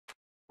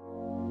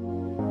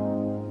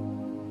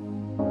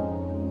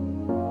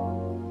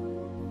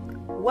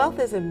Wealth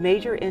is a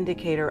major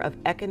indicator of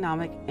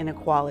economic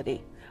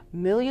inequality.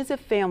 Millions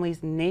of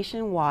families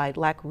nationwide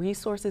lack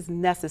resources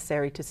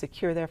necessary to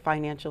secure their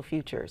financial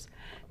futures.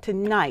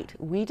 Tonight,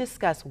 we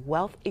discuss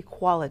wealth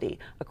equality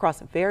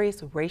across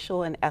various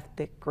racial and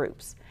ethnic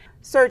groups.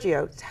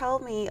 Sergio, tell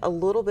me a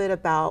little bit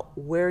about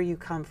where you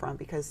come from,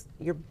 because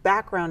your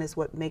background is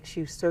what makes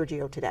you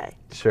Sergio today.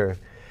 Sure.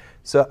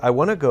 So I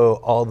want to go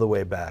all the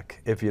way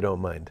back, if you don't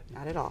mind.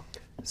 Not at all.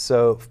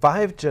 So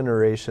 5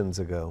 generations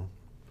ago,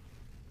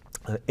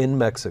 in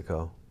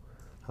Mexico,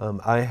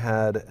 I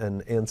had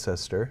an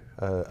ancestor,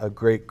 a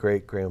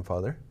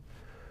great-great-grandfather,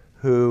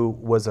 who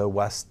was a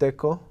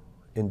Huasteco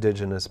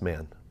indigenous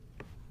man,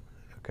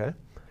 okay?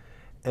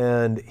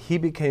 And he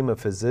became a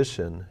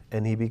physician,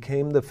 and he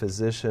became the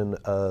physician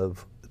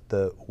of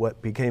what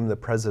became the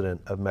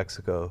president of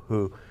Mexico,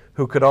 who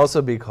could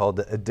also be called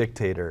a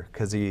dictator,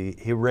 because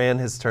he ran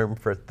his term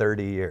for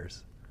 30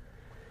 years.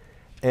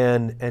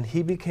 And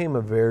he became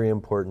a very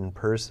important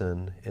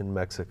person in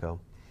Mexico.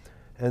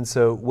 And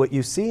so what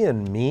you see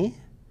in me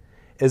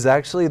is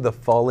actually the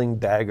falling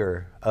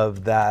dagger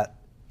of that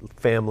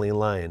family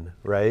line,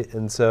 right?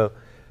 And so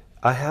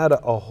I had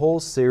a whole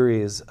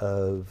series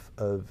of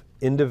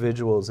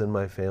individuals in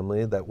my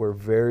family that were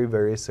very,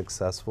 very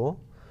successful,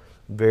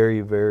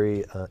 very,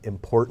 very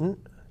important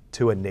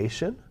to a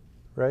nation,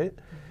 right?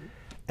 Mm-hmm.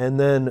 And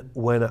then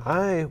when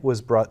I was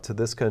brought to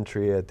this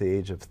country at the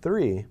age of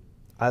 3,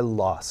 I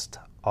lost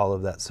all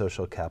of that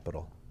social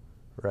capital,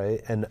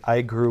 right? And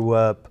I grew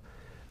up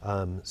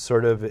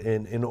sort of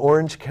in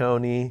Orange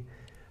County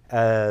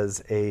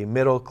as a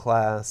middle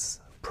class,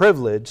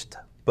 privileged,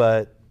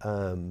 but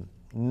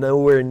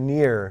nowhere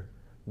near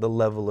the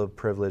level of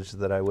privilege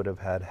that I would have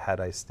had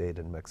I stayed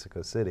in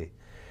Mexico City.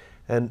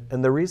 And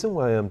the reason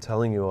why I'm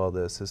telling you all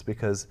this is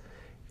because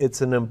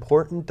it's an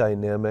important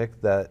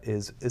dynamic that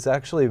is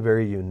actually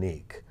very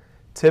unique.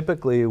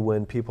 Typically,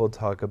 when people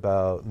talk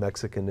about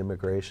Mexican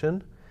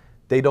immigration,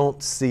 they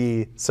don't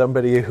see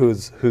somebody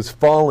who's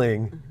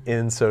falling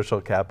in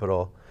social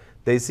capital.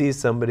 They see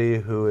somebody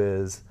who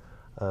is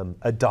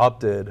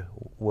adopted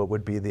what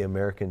would be the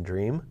American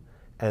dream,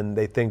 and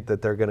they think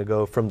that they're going to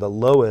go from the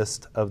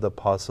lowest of the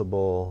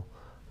possible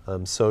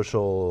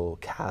social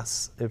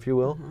castes, if you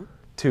will, mm-hmm.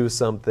 to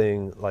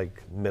something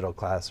like middle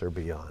class or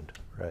beyond,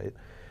 right?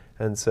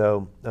 And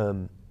so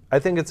I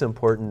think it's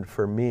important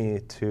for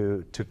me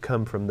to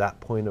come from that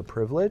point of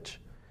privilege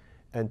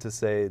and to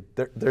say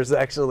there's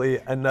actually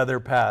another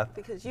path.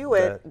 Because you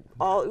went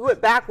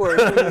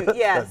backwards.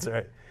 Yes. That's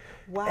right.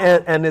 Wow.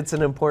 And it's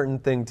an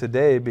important thing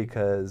today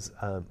because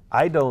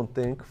I don't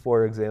think,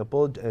 for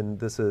example, and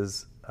this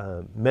is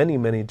many,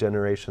 many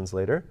generations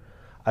later,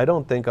 I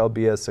don't think I'll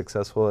be as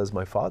successful as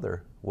my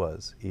father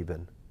was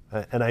even.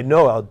 And I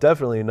know I'll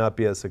definitely not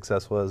be as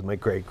successful as my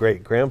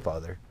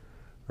great-great-grandfather,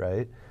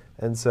 right?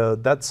 And so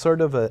that's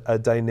sort of a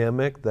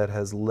dynamic that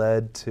has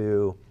led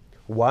to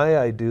why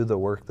I do the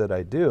work that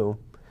I do,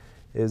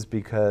 is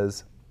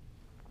because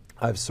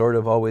I've sort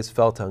of always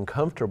felt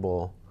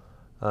uncomfortable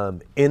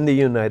in the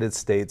United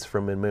States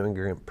from an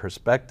immigrant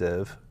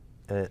perspective,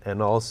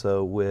 and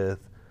also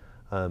with,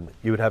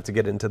 you would have to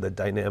get into the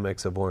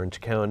dynamics of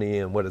Orange County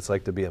and what it's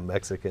like to be a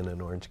Mexican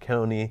in Orange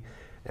County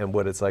and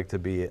what it's like to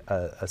be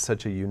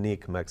such a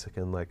unique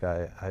Mexican like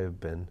I have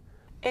been.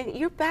 And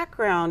your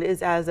background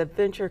is as a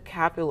venture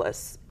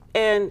capitalist,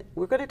 and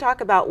we're going to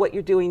talk about what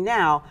you're doing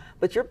now,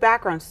 but your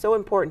background is so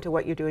important to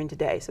what you're doing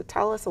today. So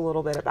tell us a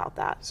little bit about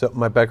that. So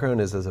my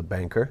background is as a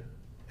banker.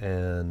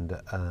 And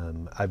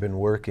I've been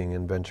working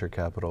in venture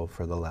capital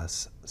for the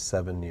last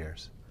 7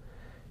 years.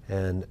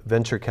 And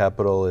venture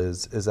capital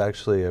is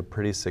actually a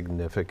pretty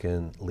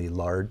significantly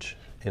large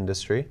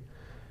industry.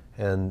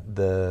 And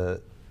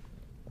the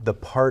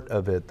part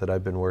of it that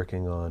I've been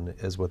working on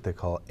is what they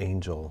call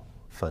angel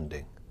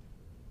funding.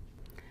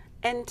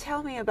 And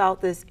tell me about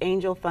this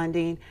angel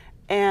funding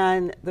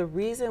and the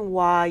reason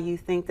why you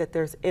think that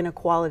there's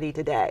inequality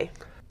today.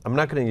 I'm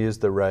not going to use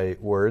the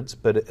right words,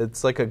 but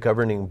it's like a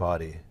governing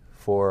body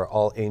for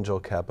all angel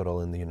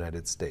capital in the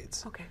United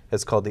States. Okay.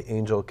 It's called the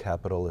Angel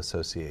Capital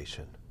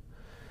Association.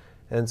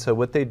 And so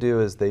what they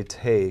do is they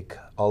take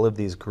all of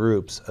these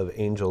groups of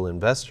angel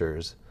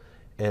investors,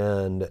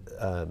 and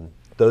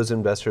those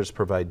investors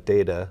provide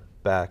data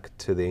back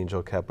to the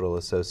Angel Capital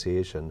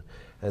Association,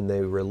 and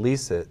they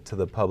release it to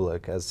the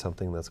public as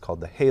something that's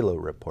called the Halo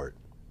Report.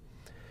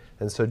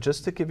 And so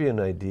just to give you an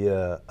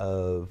idea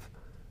of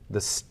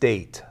the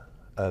state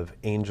of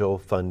angel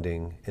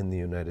funding in the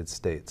United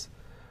States,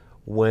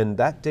 when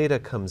that data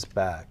comes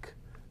back,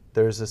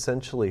 there's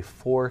essentially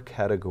 4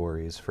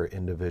 categories for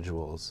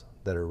individuals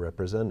that are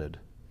represented.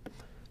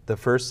 The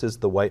first is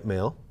the white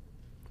male.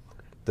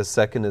 The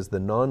second is the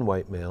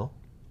non-white male.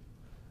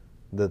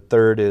 The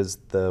third is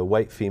the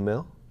white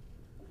female.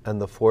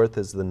 And the fourth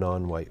is the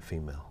non-white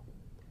female.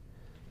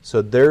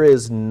 So there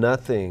is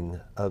nothing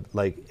of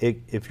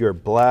if you're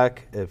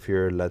black, if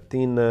you're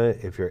Latina,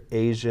 if you're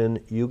Asian,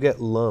 you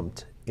get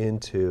lumped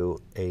into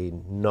a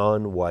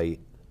non-white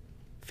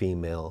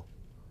female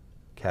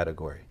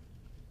category,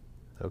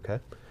 okay?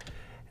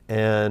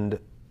 And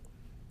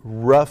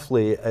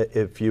roughly,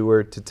 if you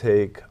were to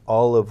take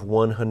all of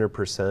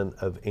 100%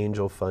 of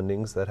angel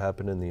fundings that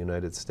happen in the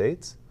United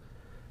States,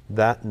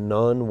 that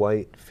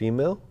non-white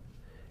female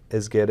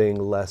is getting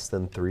less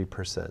than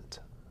 3%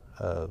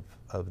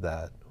 of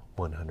that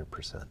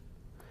 100%.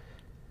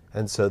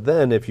 And so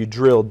then if you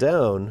drill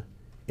down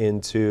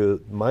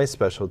into my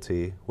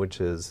specialty, which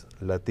is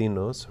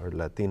Latinos or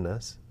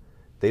Latinas,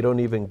 they don't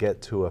even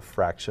get to a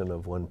fraction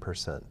of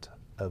 1%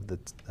 of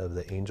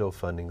the angel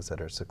fundings that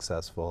are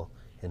successful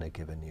in a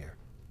given year.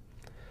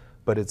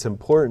 But it's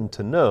important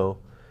to know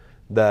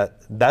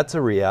that that's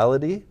a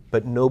reality,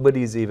 but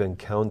nobody's even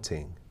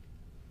counting.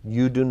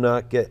 You do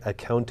not get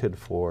accounted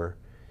for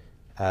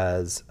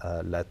as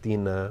a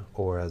Latina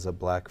or as a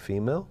black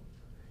female.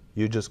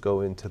 You just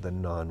go into the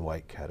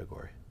non-white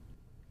category.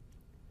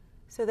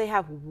 So they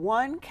have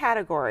one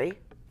category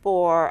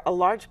for a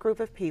large group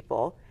of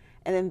people,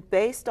 and then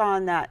based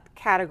on that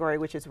category,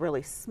 which is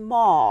really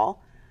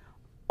small,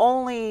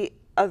 only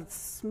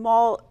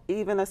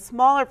even a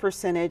smaller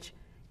percentage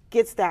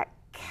gets that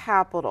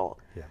capital.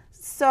 Yeah.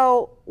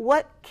 So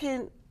what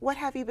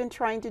have you been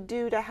trying to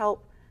do to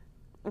help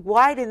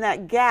widen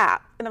that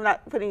gap? And I'm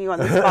not putting you on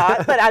the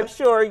spot, but I'm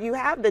sure you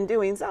have been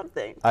doing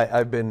something.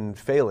 I've been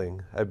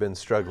failing. I've been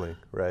struggling,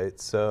 right?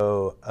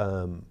 So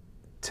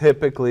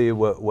typically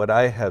what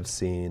I have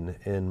seen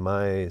in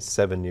my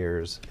 7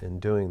 years in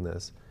doing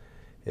this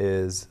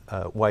is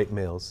white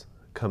males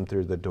come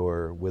through the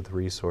door with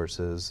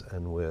resources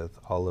and with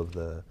all of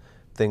the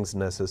things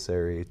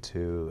necessary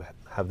to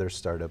have their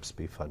startups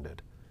be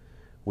funded.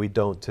 We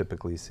don't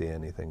typically see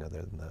anything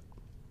other than that.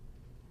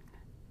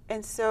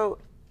 And so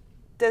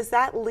does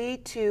that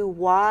lead to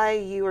why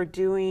you are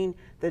doing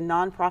the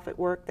nonprofit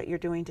work that you're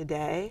doing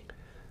today?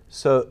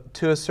 So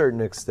to a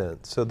certain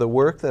extent. So the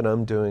work that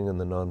I'm doing in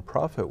the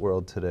nonprofit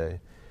world today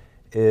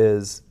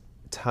is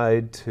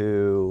tied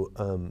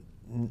to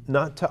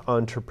not to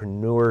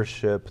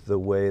entrepreneurship the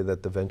way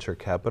that the venture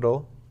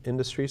capital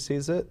industry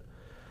sees it.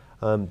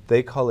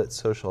 They call it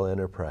social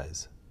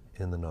enterprise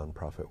in the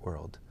nonprofit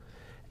world.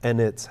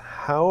 And it's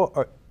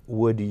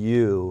would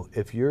you,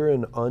 if you're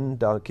an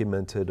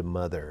undocumented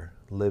mother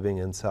living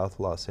in South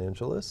Los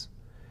Angeles,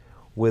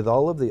 with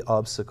all of the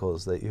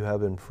obstacles that you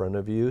have in front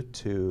of you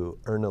to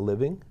earn a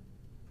living,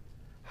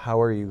 how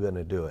are you going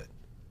to do it?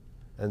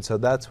 And so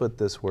that's what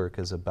this work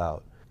is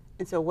about.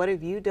 And so what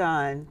have you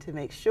done to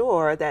make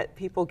sure that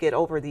people get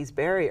over these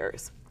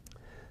barriers?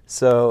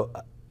 So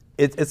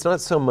it's not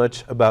so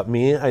much about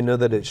me. I know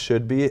that it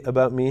should be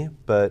about me,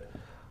 but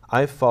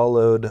I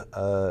followed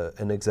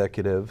an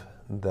executive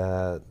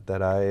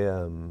that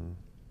I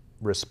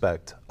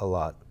respect a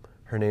lot.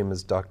 Her name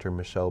is Dr.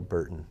 Michelle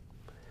Burton.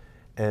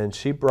 And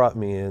she brought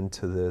me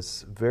into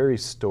this very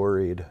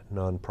storied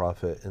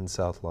nonprofit in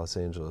South Los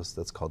Angeles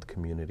that's called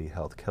Community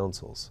Health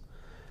Councils.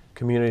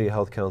 Community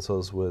Health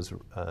Councils was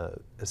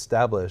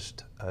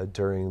established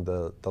during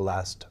the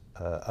last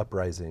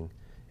uprising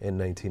in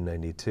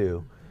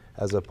 1992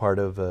 as a part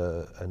of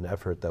an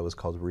effort that was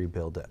called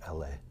Rebuild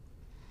LA.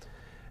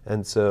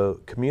 And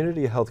so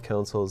Community Health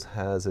Councils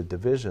has a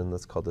division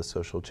that's called the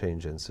Social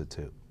Change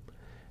Institute.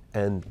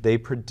 And they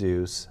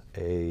produce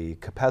a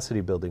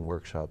capacity building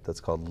workshop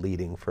that's called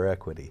Leading for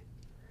Equity.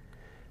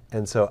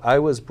 And so I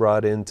was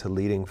brought into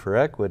Leading for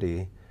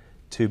Equity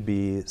to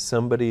be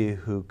somebody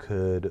who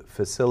could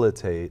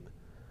facilitate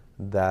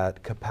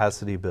that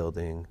capacity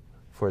building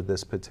for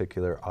this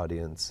particular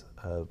audience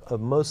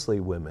of mostly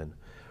women.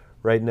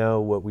 Right now,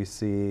 what we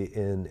see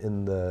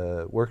in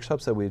the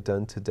workshops that we've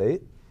done to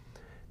date,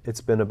 it's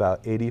been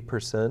about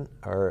 80%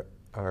 are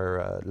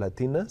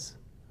Latinas,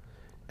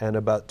 and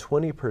about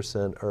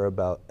 20% are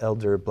about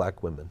elder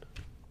black women.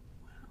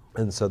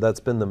 And so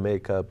that's been the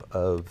makeup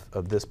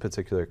of this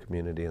particular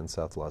community in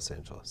South Los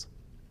Angeles.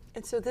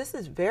 And so this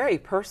is very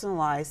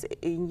personalized,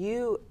 and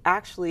you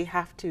actually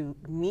have to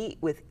meet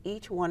with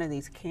each one of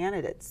these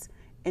candidates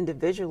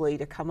individually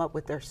to come up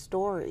with their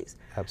stories.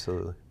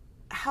 Absolutely.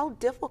 How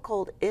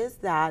difficult is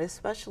that,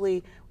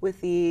 especially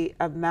with the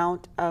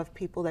amount of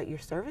people that you're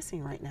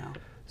servicing right now?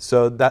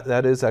 So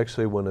that is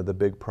actually one of the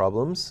big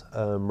problems.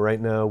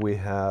 Right now we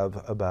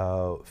have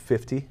about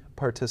 50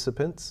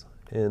 participants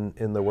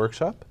in the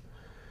workshop.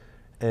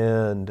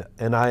 And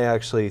I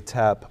actually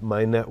tap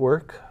my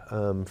network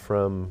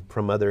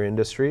from other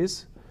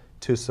industries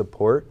to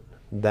support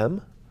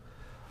them.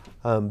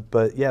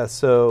 But yeah,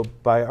 so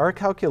by our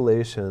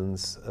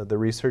calculations, the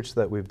research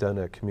that we've done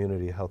at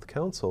Community Health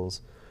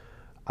Councils,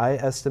 I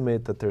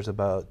estimate that there's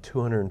about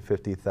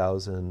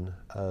 250,000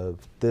 of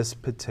this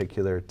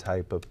particular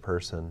type of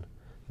person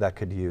that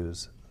could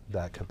use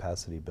that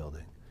capacity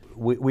building.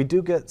 We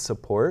do get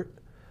support.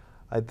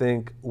 I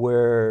think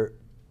where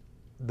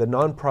the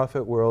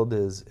nonprofit world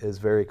is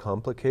very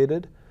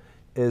complicated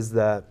is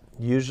that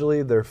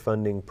usually they're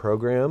funding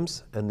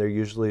programs and they're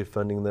usually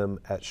funding them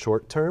at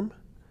short term.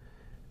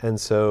 And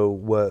so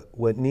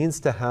what needs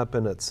to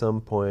happen at some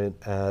point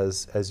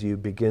as you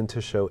begin to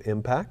show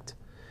impact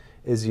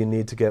is you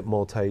need to get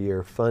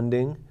multi-year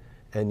funding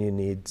and you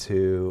need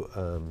to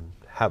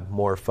have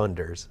more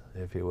funders,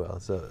 if you will.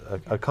 So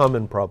a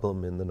common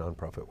problem in the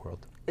nonprofit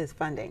world. is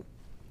funding.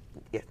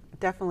 Yeah,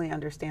 definitely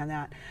understand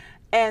that.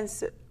 And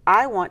so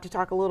I want to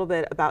talk a little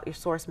bit about your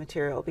source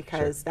material,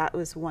 because Sure. that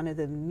was one of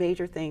the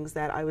major things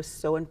that I was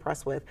so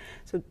impressed with.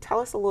 So tell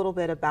us a little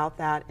bit about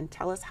that, and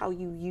tell us how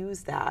you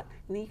use that.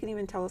 And then you can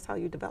even tell us how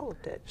you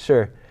developed it.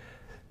 Sure.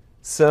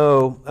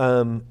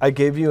 So I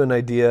gave you an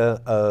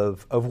idea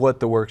of what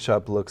the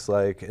workshop looks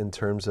like in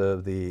terms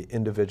of the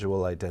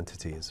individual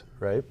identities,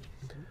 right?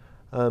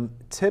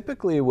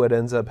 Typically what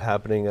ends up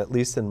happening, at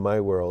least in my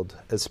world,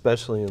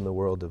 especially in the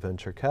world of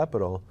venture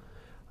capital,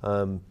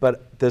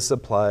 but this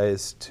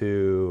applies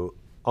to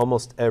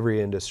almost every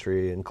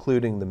industry,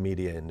 including the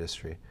media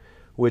industry,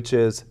 which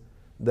is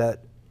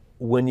that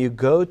when you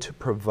go to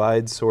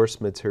provide source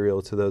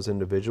material to those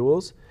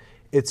individuals,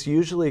 it's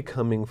usually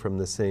coming from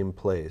the same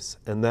place,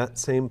 and that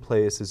same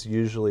place is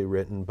usually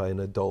written by an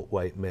adult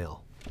white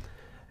male.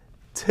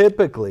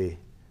 Typically,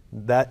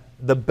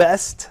 the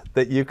best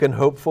that you can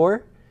hope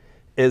for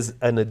is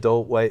an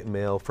adult white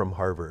male from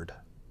Harvard.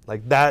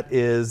 Like, that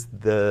is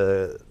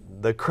the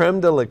creme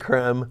de la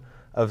creme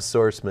of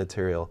source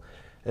material.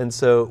 And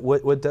so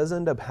what does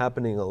end up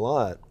happening a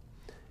lot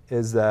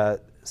is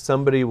that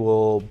somebody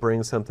will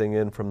bring something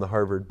in from the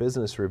Harvard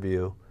Business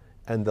Review,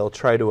 and they'll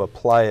try to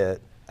apply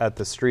it at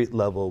the street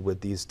level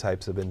with these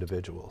types of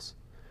individuals.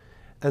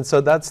 And so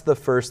that's the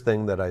first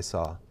thing that I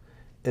saw,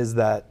 is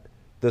that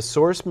the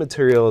source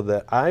material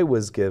that I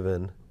was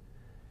given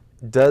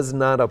does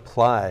not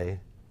apply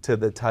to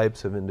the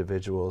types of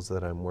individuals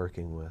that I'm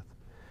working with.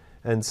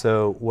 And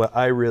so what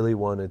I really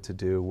wanted to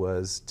do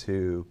was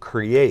to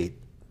create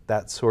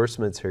that source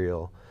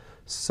material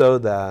so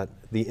that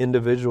the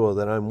individual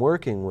that I'm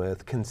working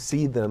with can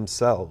see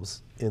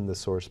themselves in the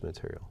source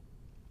material.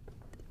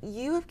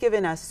 You have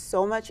given us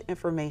so much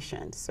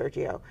information,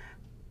 Sergio.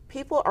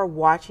 People are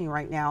watching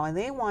right now, and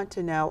they want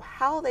to know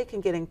how they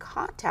can get in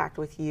contact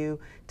with you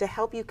to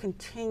help you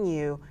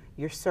continue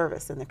your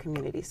service in the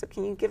community. So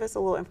can you give us a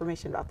little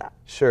information about that?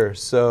 Sure.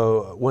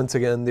 So once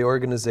again, the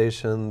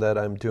organization that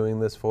I'm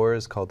doing this for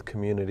is called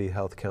Community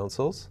Health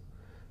Councils.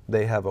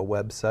 They have a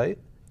website.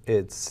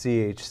 It's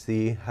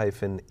chc-inc.org.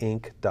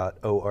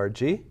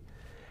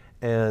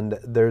 And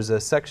there's a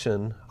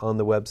section on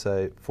the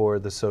website for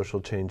the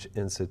Social Change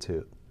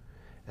Institute.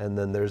 And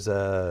then there's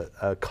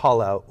a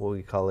call out, what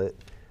we call it,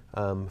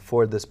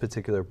 for this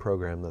particular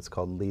program that's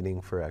called Leading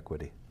for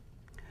Equity.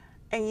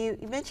 And you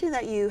mentioned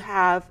that you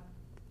have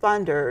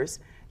funders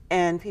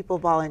and people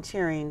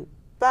volunteering,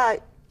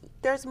 but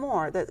there's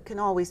more that can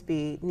always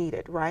be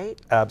needed, right?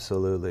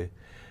 Absolutely.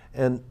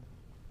 And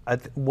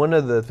one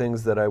of the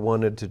things that I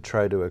wanted to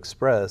try to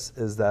express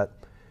is that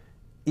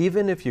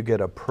even if you get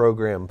a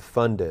program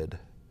funded,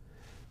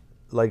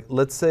 like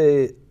let's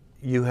say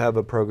you have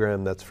a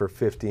program that's for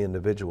 50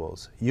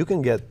 individuals, you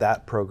can get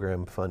that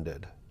program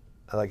funded.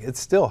 Like, it's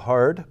still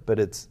hard, but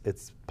it's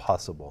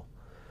possible.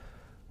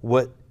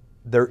 What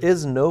there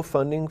is no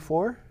funding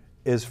for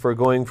is for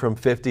going from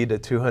 50 to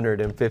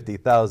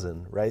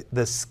 250,000, right?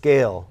 The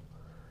scale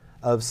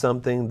of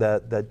something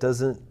that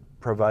doesn't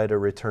provide a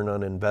return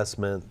on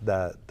investment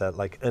that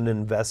like an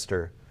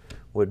investor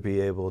would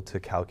be able to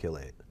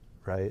calculate,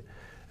 right?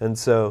 And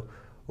so,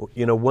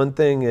 you know, one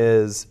thing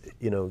is,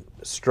 you know,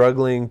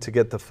 struggling to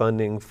get the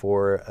funding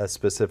for a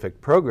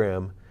specific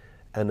program,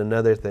 and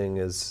another thing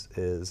is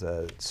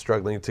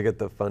struggling to get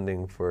the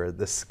funding for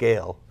the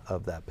scale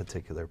of that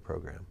particular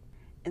program.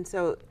 And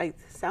so it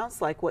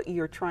sounds like what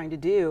you're trying to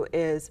do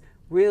is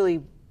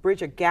really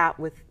bridge a gap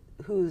with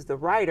who's the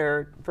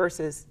writer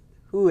versus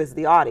who is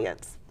the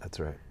audience. That's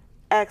right.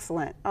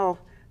 Excellent. Oh,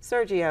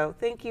 Sergio,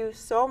 thank you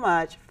so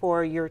much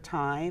for your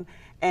time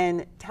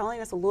and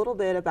telling us a little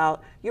bit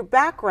about your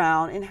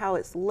background and how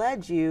it's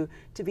led you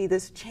to be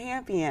this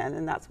champion,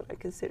 and that's what I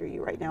consider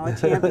you right now, a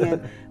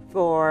champion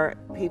for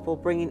people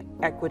bringing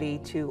equity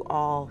to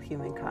all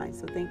humankind.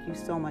 So thank you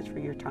so much for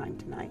your time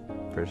tonight.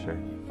 For sure.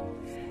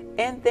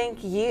 And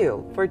thank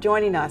you for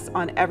joining us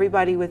on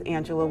Everybody with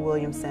Angela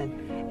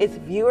Williamson. It's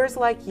viewers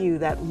like you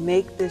that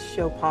make this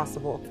show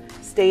possible.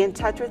 Stay in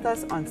touch with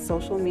us on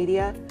social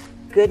media.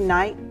 Good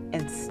night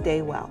and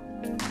stay well.